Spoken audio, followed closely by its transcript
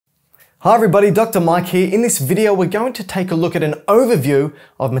Hi everybody, Dr. Mike here. In this video, we're going to take a look at an overview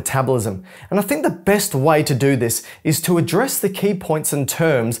of metabolism. And I think the best way to do this is to address the key points and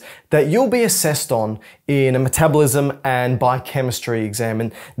terms that you'll be assessed on in a metabolism and biochemistry exam.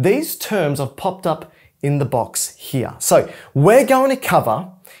 And these terms have popped up in the box here. So we're going to cover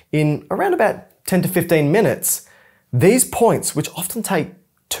in around about 10 to 15 minutes these points, which often take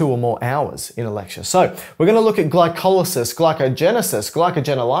 2 or more hours in a lecture. So we're going to look at glycolysis, glycogenesis,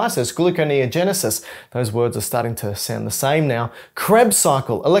 glycogenolysis, gluconeogenesis. Those words are starting to sound the same now. Krebs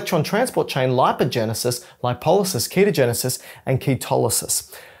cycle, electron transport chain, lipogenesis, lipolysis, ketogenesis, and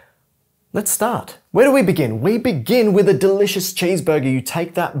ketolysis. Let's start. Where do we begin? We begin with a delicious cheeseburger. You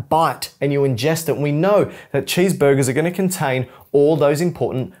take that bite and you ingest it. We know that cheeseburgers are going to contain all those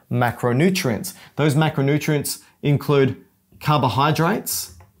important macronutrients. Those macronutrients include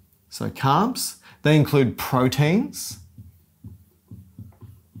carbohydrates, so carbs. They include proteins.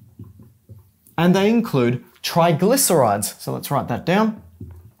 And they include triglycerides. So let's write that down.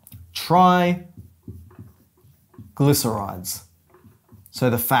 Triglycerides. So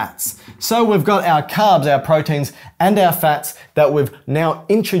the fats. So we've got our carbs, our proteins, and our fats that we've now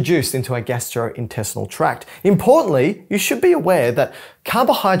introduced into our gastrointestinal tract. Importantly, you should be aware that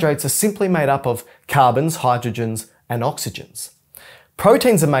carbohydrates are simply made up of carbons, hydrogens, and oxygens.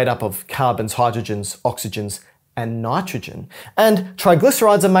 Proteins are made up of carbons, hydrogens, oxygens, and nitrogen. And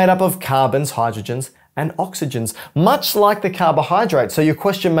triglycerides are made up of carbons, hydrogens, and oxygens, much like the carbohydrate. So your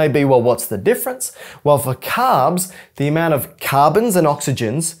question may be, well, what's the difference? Well, for carbs, the amount of carbons and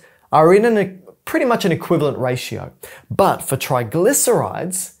oxygens are in pretty much an equivalent ratio. But for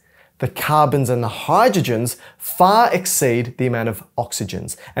triglycerides, the carbons and the hydrogens far exceed the amount of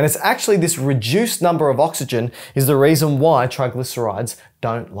oxygens. And it's actually this reduced number of oxygen is the reason why triglycerides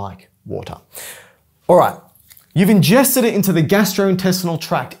don't like water. All right, you've ingested it into the gastrointestinal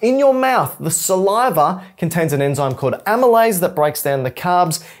tract. In your mouth, the saliva contains an enzyme called amylase that breaks down the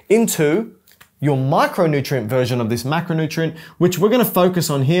carbs into your micronutrient version of this macronutrient, which we're going to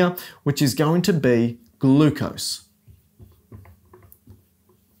focus on here, which is going to be glucose.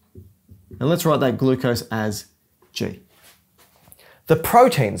 And let's write that glucose as G. The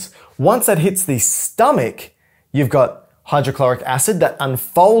proteins, once that hits the stomach, you've got hydrochloric acid that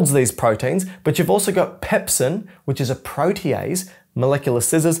unfolds these proteins, but you've also got pepsin, which is a protease, molecular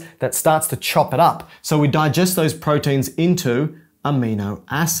scissors, that starts to chop it up. So we digest those proteins into amino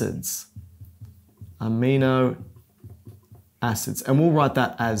acids. Amino acids. And we'll write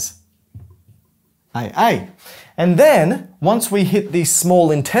that as AA. And then, once we hit the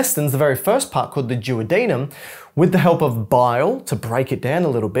small intestines, the very first part called the duodenum, with the help of bile to break it down a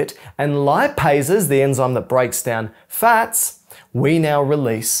little bit, and lipases, the enzyme that breaks down fats, we now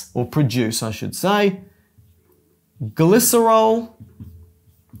release, or produce, I should say, glycerol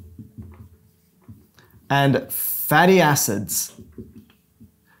and fatty acids.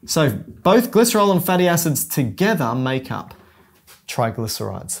 So both glycerol and fatty acids together make up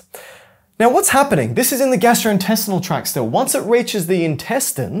triglycerides. Now what's happening? This is in the gastrointestinal tract still. Once it reaches the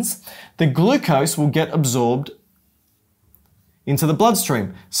intestines, the glucose will get absorbed into the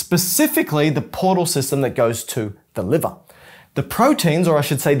bloodstream, specifically the portal system that goes to the liver. The proteins, or I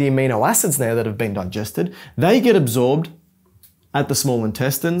should say the amino acids now that have been digested, they get absorbed at the small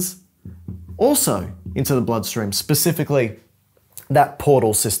intestines, also into the bloodstream, specifically that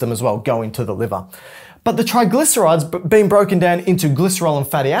portal system as well, going to the liver. But the triglycerides being broken down into glycerol and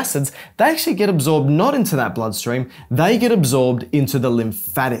fatty acids, they actually get absorbed not into that bloodstream, they get absorbed into the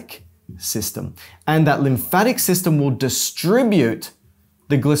lymphatic system. And that lymphatic system will distribute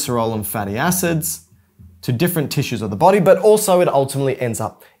the glycerol and fatty acids to different tissues of the body, but also it ultimately ends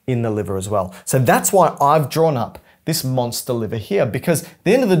up in the liver as well. So that's why I've drawn up this monster liver here, because at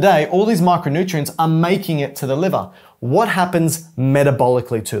the end of the day, all these micronutrients are making it to the liver. What happens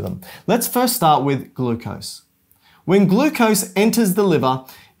metabolically to them? Let's first start with glucose. When glucose enters the liver,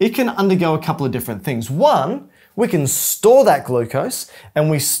 it can undergo a couple of different things. One, we can store that glucose, and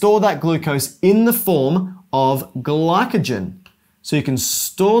we store that glucose in the form of glycogen. So you can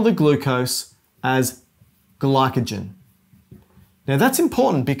store the glucose as glycogen. Now that's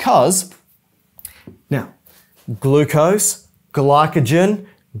important because, now, glucose, glycogen,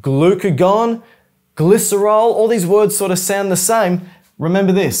 glucagon, glycerol, all these words sort of sound the same.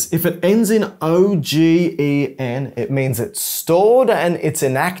 Remember this, if it ends in O-G-E-N, it means it's stored and it's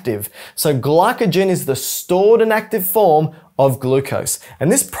inactive. So glycogen is the stored and active form of glucose.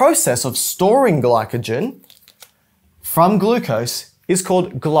 And this process of storing glycogen from glucose is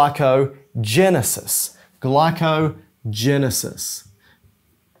called glycogenesis. Glycogenesis.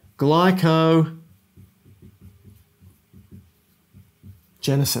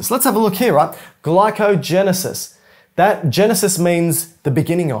 Glycogenesis. Let's have a look here, right? Glycogenesis. That genesis means the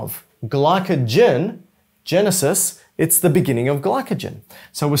beginning of. Glycogenesis, it's the beginning of glycogen.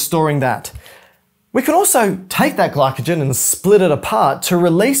 So we're storing that. We can also take that glycogen and split it apart to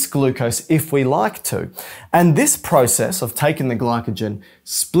release glucose if we like to. And this process of taking the glycogen,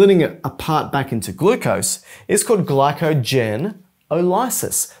 splitting it apart back into glucose, is called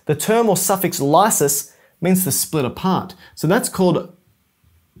Glycogenolysis. The term or suffix lysis means to split apart. So that's called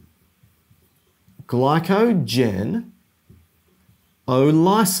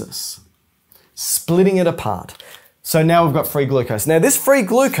Glycogenolysis, splitting it apart. So now we've got free glucose. Now this free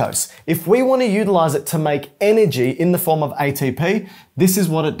glucose, if we want to utilize it to make energy in the form of ATP, this is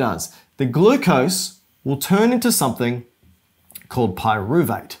what it does. The glucose will turn into something called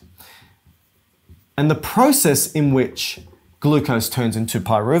pyruvate. And the process in which glucose turns into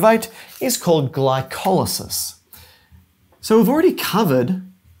pyruvate is called glycolysis. So we've already covered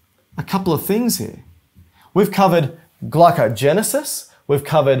a couple of things here. We've covered glycogenesis, we've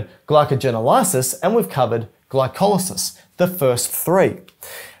covered glycogenolysis, and we've covered glycolysis, the first three.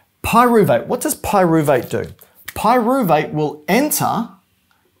 Pyruvate, what does pyruvate do? Pyruvate will enter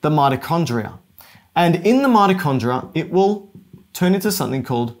the mitochondria. And in the mitochondria, it will turn into something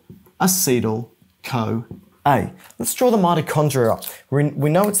called acetyl-CoA. Let's draw the mitochondria up. We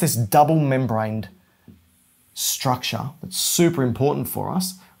know it's this double-membraned structure that's super important for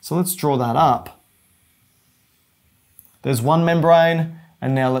us. So let's draw that up. There's one membrane,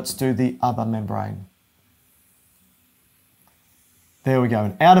 and now let's do the other membrane. There we go,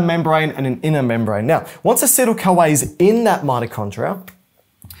 an outer membrane and an inner membrane. Now, once acetyl-CoA is in that mitochondria,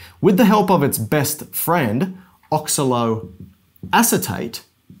 with the help of its best friend, oxaloacetate,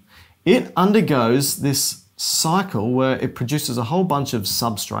 it undergoes this cycle where it produces a whole bunch of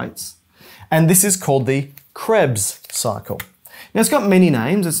substrates, and this is called the Krebs cycle. Now, it's got many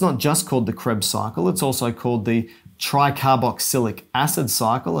names. It's not just called the Krebs cycle. It's also called the tricarboxylic acid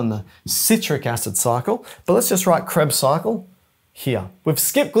cycle and the citric acid cycle. But let's just write Krebs cycle here. We've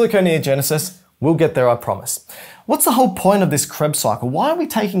skipped gluconeogenesis. We'll get there, I promise. What's the whole point of this Krebs cycle? Why are we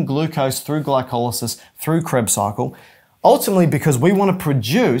taking glucose through glycolysis, through Krebs cycle? Ultimately, because we want to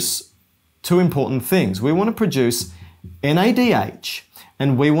produce two important things. We want to produce NADH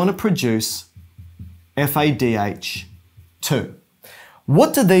and we want to produce FADH2.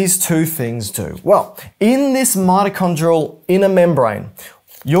 What do these two things do? Well, in this mitochondrial inner membrane,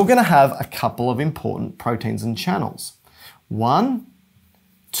 you're going to have a couple of important proteins and channels. 1,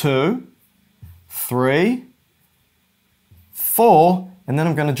 2, 3, 4, and then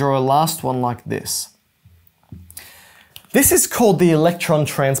I'm going to draw a last one like this. This is called the electron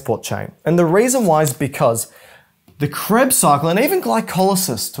transport chain. And the reason why is because the Krebs cycle, and even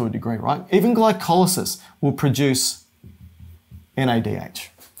glycolysis to a degree, right? Even glycolysis will produce NADH.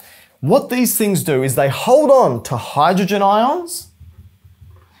 What these things do is they hold on to hydrogen ions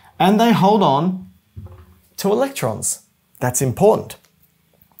and they hold on to electrons. That's important.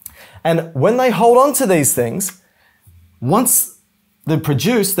 And when they hold on to these things, once they're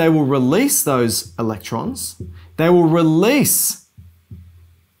produced, they will release those electrons. They will release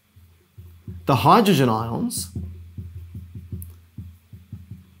the hydrogen ions.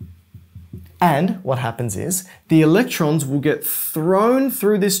 And what happens is the electrons will get thrown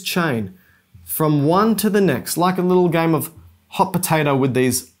through this chain from one to the next, like a little game of hot potato with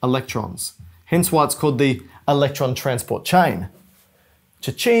these electrons. Hence why it's called the electron transport chain.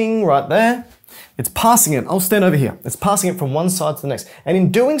 Cha-ching, right there. It's passing it, I'll stand over here. It's passing it from one side to the next. And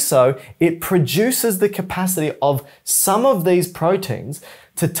in doing so, it produces the capacity of some of these proteins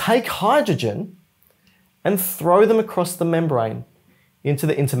to take hydrogen and throw them across the membrane into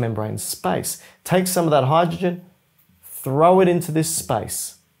the intermembrane space. Take some of that hydrogen, throw it into this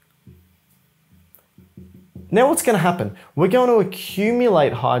space. Now what's going to happen? We're going to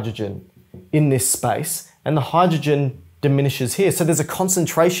accumulate hydrogen in this space, and the hydrogen diminishes here. So there's a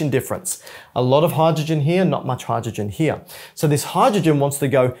concentration difference. A lot of hydrogen here, not much hydrogen here. So this hydrogen wants to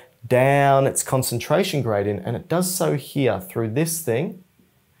go down its concentration gradient, and it does so here through this thing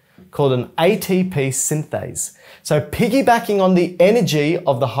called an ATP synthase. So piggybacking on the energy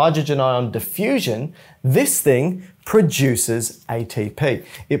of the hydrogen ion diffusion, this thing produces ATP.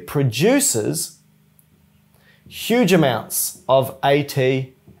 It produces huge amounts of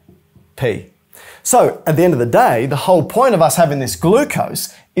ATP. So at the end of the day, the whole point of us having this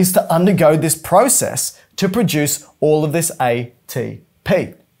glucose is to undergo this process to produce all of this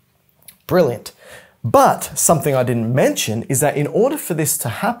ATP. Brilliant. But something I didn't mention is that in order for this to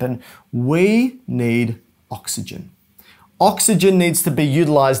happen, we need oxygen. oxygen needs to be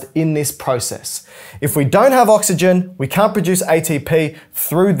utilized in this process. If we don't have oxygen, we can't produce ATP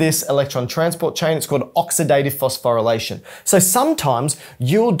through this electron transport chain. It's called oxidative phosphorylation. So sometimes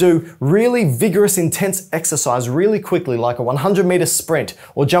you'll do really vigorous, intense exercise really quickly, like a 100-meter sprint,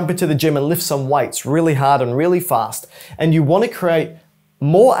 or jump into the gym and lift some weights really hard and really fast. And you want to create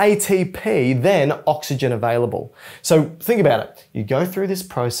more ATP than oxygen available. So think about it. You go through this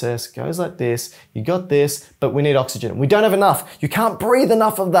process, goes like this, you got this, but we need oxygen. We don't have enough. You can't breathe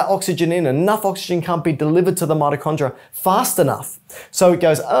enough of that oxygen in. Enough oxygen can't be delivered to the mitochondria fast enough. So it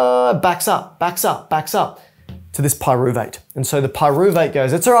goes, backs up to this pyruvate. And so the pyruvate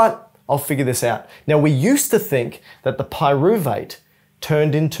goes, it's all right, I'll figure this out. Now we used to think that the pyruvate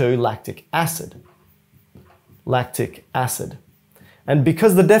turned into lactic acid. Lactic acid. And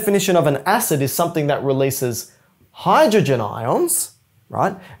because the definition of an acid is something that releases hydrogen ions,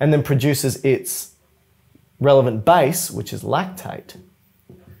 right, and then produces its relevant base, which is lactate,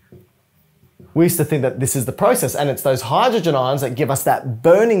 we used to think that this is the process, and it's those hydrogen ions that give us that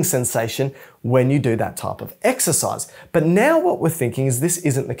burning sensation when you do that type of exercise. But now what we're thinking is this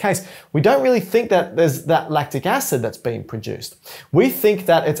isn't the case. We don't really think that there's that lactic acid that's being produced. We think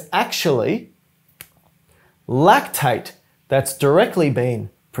that it's actually lactate that's directly being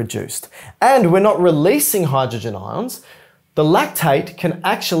produced. And we're not releasing hydrogen ions. The lactate can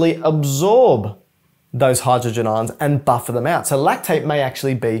actually absorb those hydrogen ions and buffer them out. So lactate may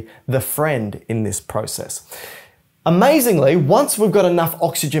actually be the friend in this process. Amazingly, once we've got enough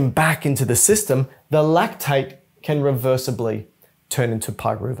oxygen back into the system, the lactate can reversibly turn into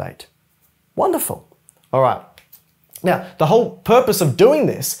pyruvate. Wonderful. All right. Now, the whole purpose of doing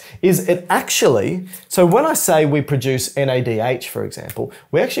this is it actually, so when I say we produce NADH, for example,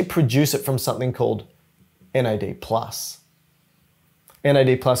 we actually produce it from something called NAD+.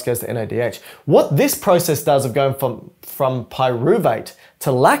 NAD+ goes to NADH. What this process does of going from pyruvate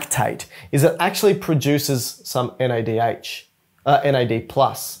to lactate is it actually produces some NADH, NAD+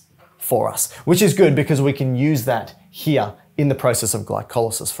 for us, which is good because we can use that here in the process of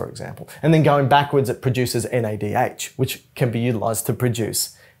glycolysis, for example. And then going backwards, it produces NADH, which can be utilized to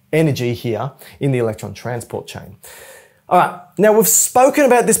produce energy here in the electron transport chain. All right, now we've spoken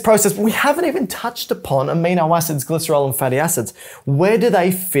about this process, but we haven't even touched upon amino acids, glycerol, and fatty acids. Where do they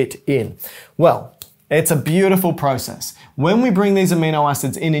fit in? Well, it's a beautiful process. When we bring these amino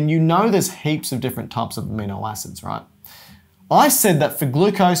acids in, and you know there's heaps of different types of amino acids, right? I said that for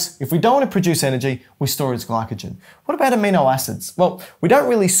glucose, if we don't want to produce energy, we store it as glycogen. What about amino acids? Well, we don't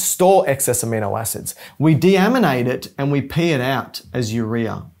really store excess amino acids. We deaminate it and we pee it out as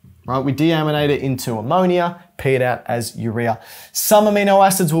urea, right? We deaminate it into ammonia, pee it out as urea. Some amino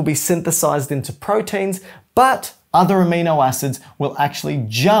acids will be synthesized into proteins, but other amino acids will actually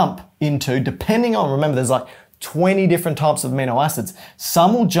jump into, depending on, remember there's like 20 different types of amino acids.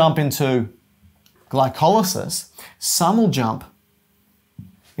 Some will jump into glycolysis, some will jump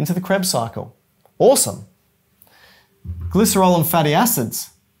into the Krebs cycle. Awesome. Glycerol and fatty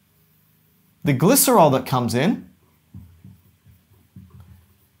acids. The glycerol that comes in,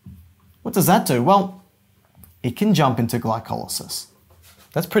 what does that do? Well, it can jump into glycolysis.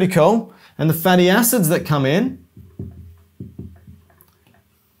 That's pretty cool. And the fatty acids that come in,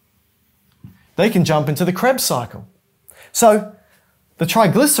 they can jump into the Krebs cycle. So the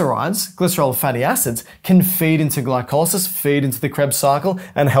triglycerides, glycerol fatty acids, can feed into glycolysis, feed into the Krebs cycle,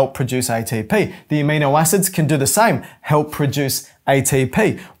 and help produce ATP. The amino acids can do the same, help produce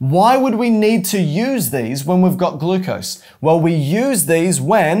ATP. Why would we need to use these when we've got glucose? Well, we use these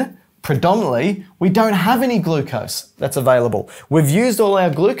when, predominantly, we don't have any glucose that's available. We've used all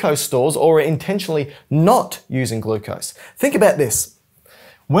our glucose stores or are intentionally not using glucose. Think about this.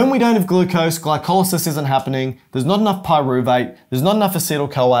 When we don't have glucose, glycolysis isn't happening, there's not enough pyruvate, there's not enough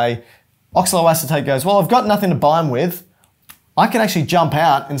acetyl-CoA, oxaloacetate goes, well, I've got nothing to bind with. I can actually jump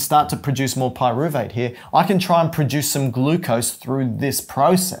out and start to produce more pyruvate here. I can try and produce some glucose through this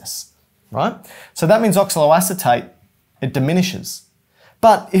process, right? So that means oxaloacetate, it diminishes.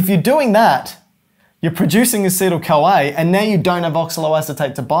 But if you're doing that, you're producing acetyl-CoA and now you don't have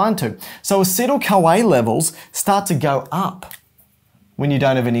oxaloacetate to bind to. So acetyl-CoA levels start to go up when you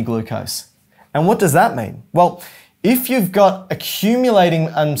don't have any glucose. And what does that mean? Well, if you've got accumulating,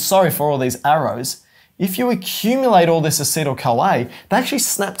 I'm sorry for all these arrows, if you accumulate all this acetyl-CoA, they actually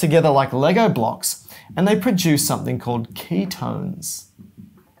snap together like Lego blocks and they produce something called ketones.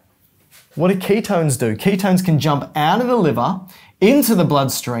 What do ketones do? Ketones can jump out of the liver, into the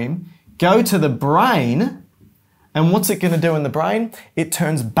bloodstream, go to the brain, and what's it going to do in the brain? It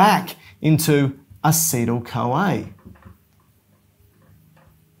turns back into acetyl-CoA.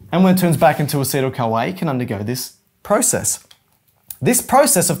 And when it turns back into acetyl-CoA, it can undergo this process. This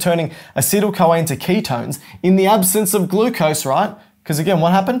process of turning acetyl-CoA into ketones in the absence of glucose, right? Because again,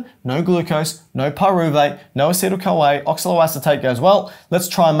 what happened? No glucose, no pyruvate, no acetyl-CoA, oxaloacetate goes, well, let's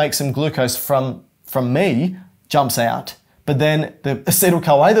try and make some glucose from me, jumps out. But then the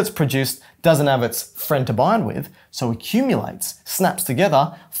acetyl-CoA that's produced doesn't have its friend to bind with, so accumulates, snaps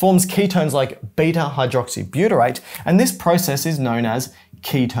together, forms ketones like beta-hydroxybutyrate, and this process is known as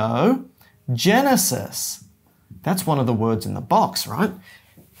ketogenesis. That's one of the words in the box, right?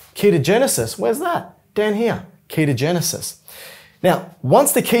 Ketogenesis, where's that? Down here, ketogenesis. Now,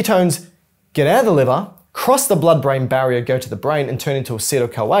 once the ketones get out of the liver, cross the blood-brain barrier, go to the brain and turn into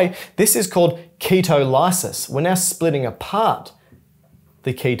acetyl-CoA, this is called ketolysis. We're now splitting apart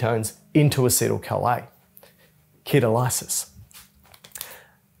the ketones into acetyl-CoA. Ketolysis.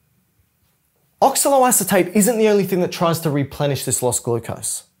 Oxaloacetate isn't the only thing that tries to replenish this lost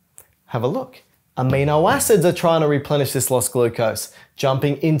glucose. Have a look. Amino acids are trying to replenish this lost glucose,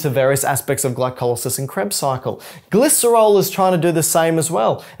 jumping into various aspects of glycolysis and Krebs cycle. Glycerol is trying to do the same as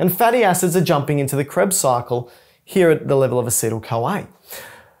well, and fatty acids are jumping into the Krebs cycle here at the level of acetyl-CoA.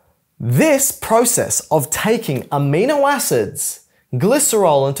 This process of taking amino acids,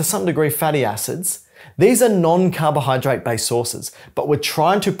 glycerol, and to some degree fatty acids, these are non-carbohydrate based sources, but we're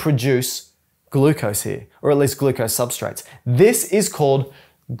trying to produce glucose here, or at least glucose substrates. This is called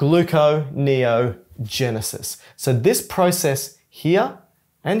Gluconeogenesis. So this process here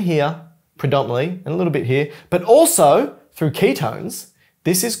and here, predominantly, and a little bit here, but also through ketones,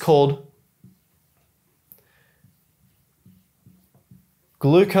 this is called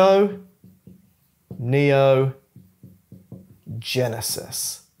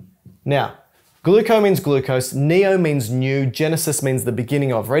Gluconeogenesis. Now, gluco means glucose, neo means new, genesis means the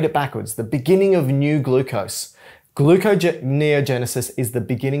beginning of. Read it backwards, the beginning of new glucose. Gluconeogenesis is the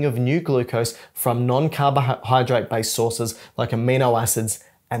beginning of new glucose from non-carbohydrate-based sources like amino acids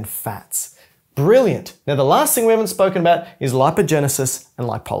and fats. Brilliant. Now the last thing we haven't spoken about is lipogenesis and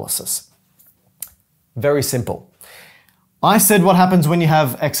lipolysis. Very simple. I said what happens when you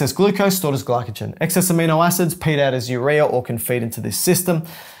have excess glucose stored as glycogen. Excess amino acids peed out as urea or can feed into this system.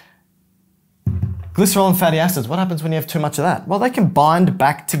 Glycerol and fatty acids, what happens when you have too much of that? Well, they can bind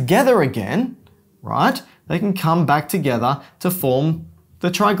back together again, right? They can come back together to form the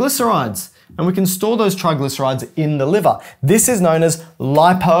triglycerides. And we can store those triglycerides in the liver. This is known as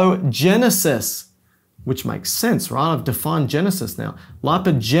lipogenesis, which makes sense, right? I've defined genesis now.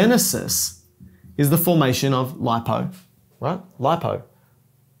 Lipogenesis is the formation of lipo, right? Lipo.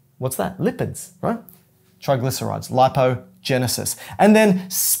 What's that? Lipids, right? Triglycerides, lipogenesis. And then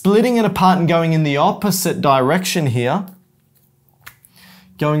splitting it apart and going in the opposite direction here,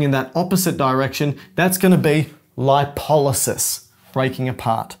 going in that opposite direction, that's going to be lipolysis, breaking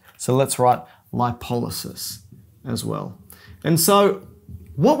apart. So let's write lipolysis as well. And so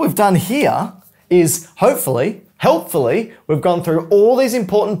what we've done here is helpfully, we've gone through all these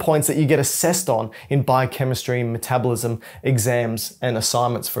important points that you get assessed on in biochemistry, metabolism, exams, and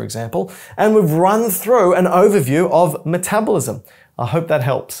assignments, for example. And we've run through an overview of metabolism. I hope that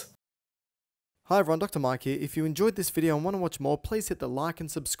helps. Hi everyone, Dr. Mike here. If you enjoyed this video and want to watch more, please hit the like and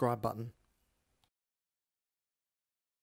subscribe button.